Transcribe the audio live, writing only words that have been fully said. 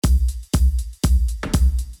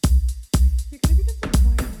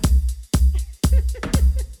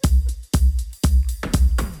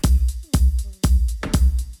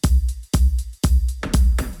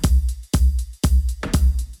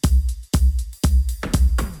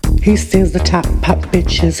He sings the top pop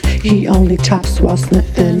bitches. He only tops while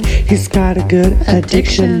sniffing. He's got a good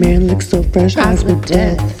addiction. Man looks so fresh, eyes with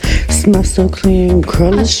death. Smell so clean,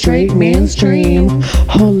 curl it straight, man's dream.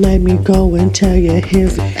 Oh, let me go and tell you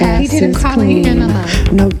his ass is clean.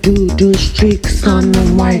 No doo-doo streaks on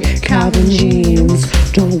them white Calvin jeans.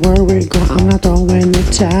 Don't worry, girl, I'm not throwing the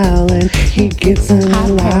towel in. He gets an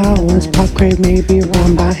allowance. Pop crave may be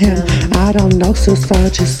run by him. I don't know, sis, I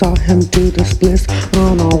just saw him do the splits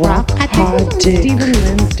on a rock hard dick.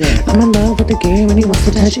 I'm in love with the game and he wants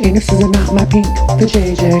to touch anuses and not my pink, the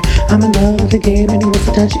JJ. I'm in love with the game and he wants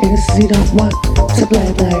to touch anuses, he don't want to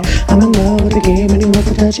play. I'm in love with the game and he wants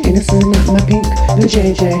to touch anuses and not my pink, the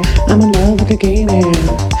JJ. I'm in love with the game and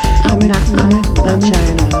I'm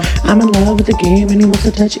in love with the game and he wants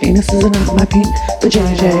to touch anuses and not my pink, the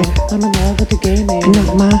JJ. I'm in love with the game and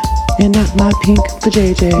not my pink, the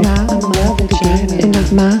JJ. I'm in love with the game and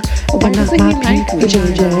not my pink, the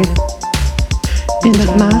JJ.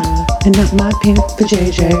 And not my pink, the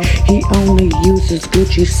JJ. He only uses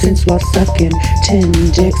Gucci scents while sucking 10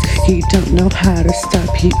 dicks. He don't know how to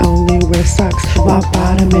stop. He only wears socks while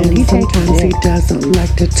bottoming. Sometimes he doesn't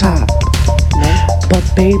like to top, but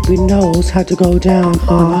baby knows how to go down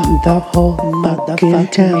on the whole fucking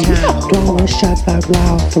town. Throwing shots like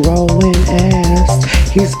wow, throwing ass.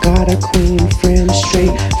 He's got a queen friend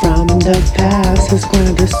straight from the past. His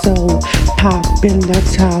grind is so poppin',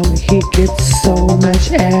 that's how he gets so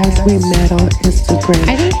much ass. We met on Instagram.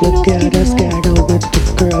 Look at us gagging with the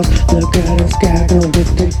girls. Look at us gagging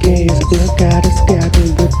with the gays. Look at us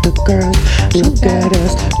gagging with the girls. Look at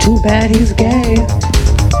us, too bad he's gay.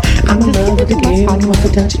 I'm in love with the game and he wants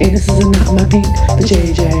to touch anuses and not my pink, the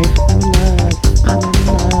JJ.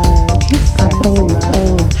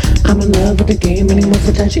 I'm in love with the game and he wants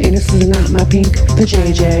to touch anuses and not my pink, the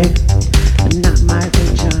JJ. Not my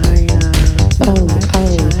vagina.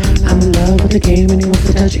 I'm in love with the game and he wants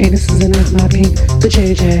to touch anuses and not my pink, the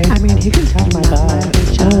JJ. I mean, he can touch my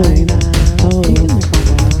vagina.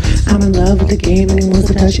 I'm in love with the game and he wants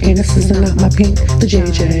to touch anuses and not my pink, the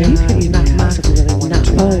JJ.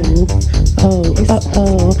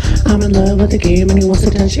 I'm in love with the game and he wants to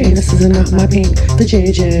touch anuses and not my pink, the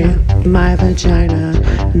JJ. My vagina,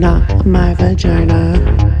 not my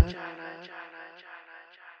vagina.